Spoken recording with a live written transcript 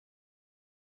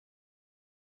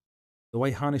The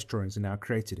way harness drawings are now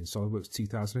created in SolidWorks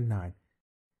 2009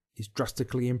 is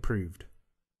drastically improved.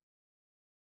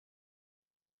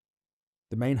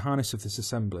 The main harness of this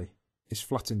assembly is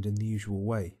flattened in the usual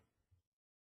way.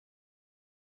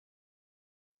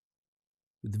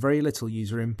 With very little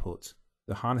user input,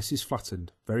 the harness is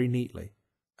flattened very neatly,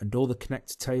 and all the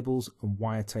connector tables and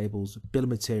wire tables, bill of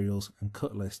materials and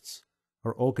cut lists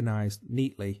are organised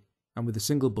neatly, and with a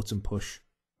single button push,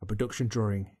 a production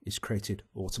drawing is created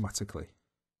automatically.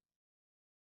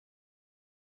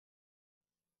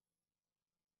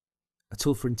 A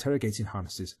tool for interrogating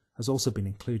harnesses has also been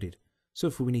included, so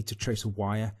if we need to trace a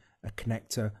wire, a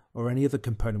connector or any other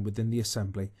component within the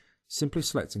assembly, simply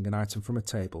selecting an item from a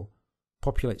table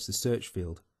populates the search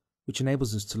field, which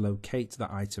enables us to locate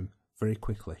that item very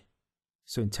quickly.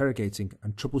 So interrogating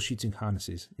and troubleshooting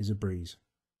harnesses is a breeze.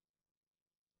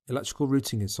 Electrical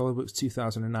routing in SolidWorks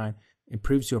 2009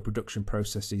 improves your production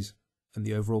processes and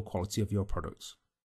the overall quality of your products.